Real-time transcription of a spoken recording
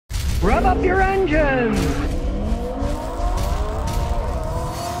Rev up your engine!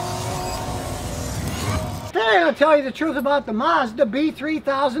 Today I'll tell you the truth about the Mazda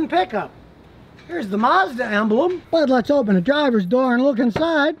B3000 pickup. Here's the Mazda emblem, but let's open the driver's door and look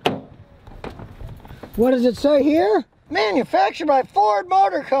inside. What does it say here? Manufactured by Ford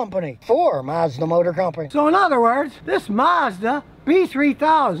Motor Company. For Mazda Motor Company. So in other words, this Mazda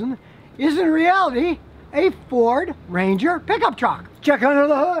B3000 is in reality a Ford Ranger pickup truck. Check under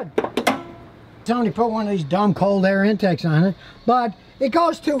the hood. Somebody put one of these dumb cold air intakes on it, but it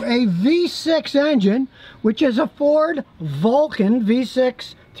goes to a V6 engine, which is a Ford Vulcan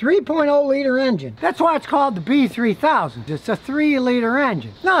V6 3.0 liter engine. That's why it's called the B3000. It's a 3-liter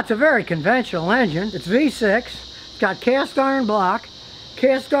engine. Now, it's a very conventional engine. It's V6. It's got cast iron block,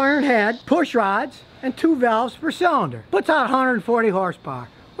 cast iron head, push rods, and 2 valves per cylinder. Puts out 140 horsepower,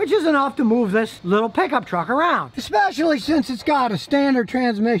 which is enough to move this little pickup truck around, especially since it's got a standard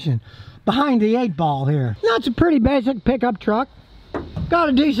transmission behind the 8-ball here. Now, it's a pretty basic pickup truck. Got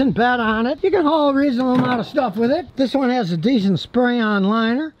a decent bed on it. You can haul a reasonable amount of stuff with it. This one has a decent spray-on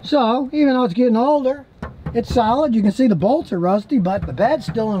liner. So, even though it's getting older, it's solid. You can see the bolts are rusty, but the bed's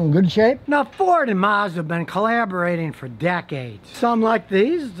still in good shape. Now, Ford and Mazda have been collaborating for decades. Some like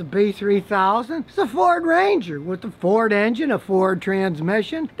these, the B3000. It's a Ford Ranger with a Ford engine, a Ford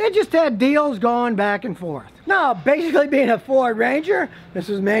transmission. They just had deals going back and forth. Now, basically being a Ford Ranger, this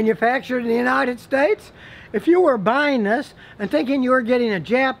was manufactured in the United States. If you were buying this and thinking you were getting a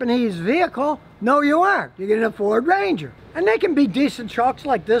Japanese vehicle, no you aren't. You're getting a Ford Ranger. And they can be decent trucks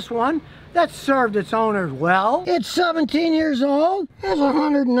like this one that served its owners well. It's 17 years old, has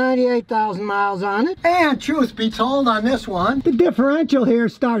 198,000 miles on it. And truth be told on this one, the differential here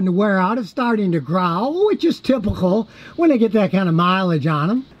is starting to wear out. It's starting to growl, which is typical when they get that kind of mileage on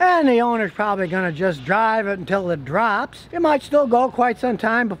them. And the owner's probably gonna just drive it until it drops. It might still go quite some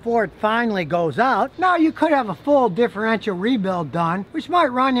time before it finally goes out. Now, you could have a full differential rebuild done, which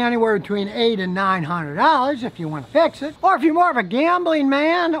might run you anywhere between $800 and $900 if you want to fix it. Or if you're more of a gambling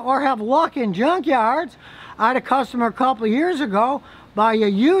man or have luck in junkyards, I had a customer a couple of years ago buy a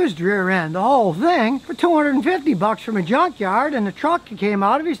used rear end, the whole thing, for $250 from a junkyard, and the truck he came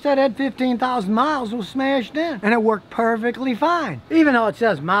out of, he said, had 15,000 miles, was smashed in, and it worked perfectly fine. Even though it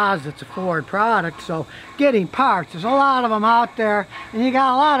says Mazda, it's a Ford product, so getting parts, there's a lot of them out there, and you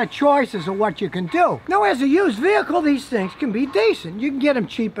got a lot of choices of what you can do. Now, as a used vehicle, these things can be decent. You can get them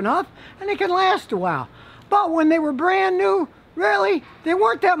cheap enough, and they can last a while. But when they were brand new, really, they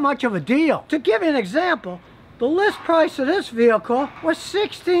weren't that much of a deal. To give you an example, the list price of this vehicle was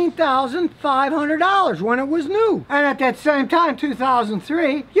 $16,500 when it was new. And at that same time,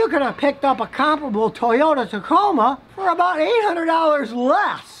 2003, you could have picked up a comparable Toyota Tacoma for about $800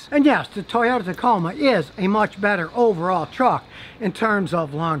 less. And yes, the Toyota Tacoma is a much better overall truck in terms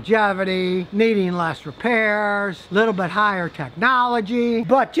of longevity, needing less repairs, a little bit higher technology.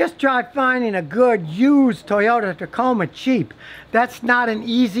 But just try finding a good used Toyota Tacoma cheap. That's not an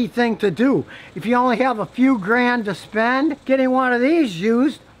easy thing to do. If you only have a few grand to spend, getting one of these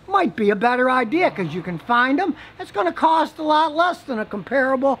used might be a better idea because you can find them. It's going to cost a lot less than a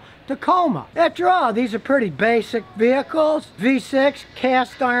comparable Tacoma. After all, these are pretty basic vehicles. V6,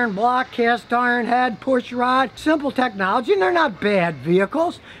 cast iron block, cast iron head, push rod, simple technology, and they're not bad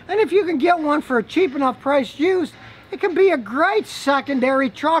vehicles. And if you can get one for a cheap enough price used, it can be a great secondary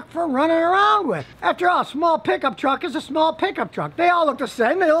truck for running around with. After all, a small pickup truck is a small pickup truck. They all look the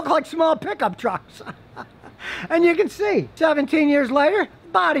same. They look like small pickup trucks. And you can see, 17 years later,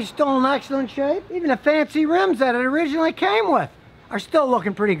 the body's still in excellent shape. Even the fancy rims that it originally came with are still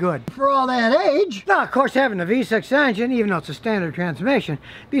looking pretty good for all that age. Now, of course, having the V6 engine, even though it's a standard transmission,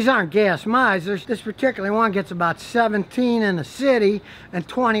 these aren't gas miles. This particular one gets about 17 in the city and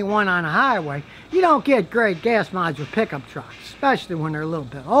 21 on the highway. You don't get great gas miles with pickup trucks, especially when they're a little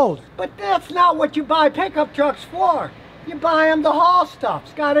bit older. But that's not what you buy pickup trucks for. You buy them to haul stuff.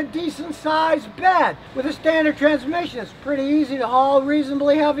 It's got a decent sized bed. With a standard transmission, it's pretty easy to haul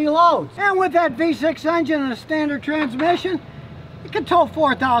reasonably heavy loads. And with that V6 engine and a standard transmission, it can tow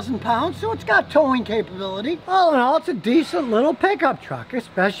 4,000 pounds, so it's got towing capability. All in all, it's a decent little pickup truck,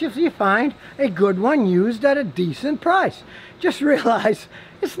 especially if you find a good one used at a decent price. Just realize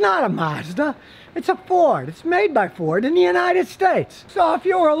it's not a Mazda. It's a Ford. It's made by Ford in the United States. So if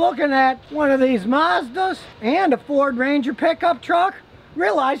you were looking at one of these Mazdas and a Ford Ranger pickup truck,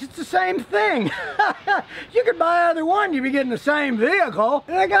 realize it's the same thing. You could buy either one, you'd be getting the same vehicle.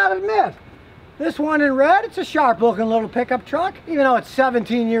 And I gotta admit, this one in red, it's a sharp looking little pickup truck, even though it's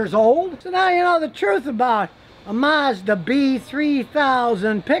 17 years old. So now you know the truth about a Mazda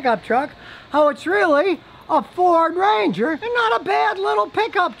B3000 pickup truck, how it's really a Ford Ranger, and not a bad little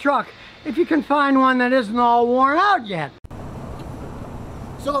pickup truck if you can find one that isn't all worn out yet.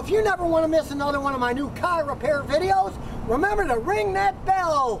 So if you never want to miss another one of my new car repair videos, remember to ring that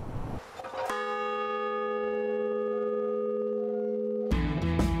bell.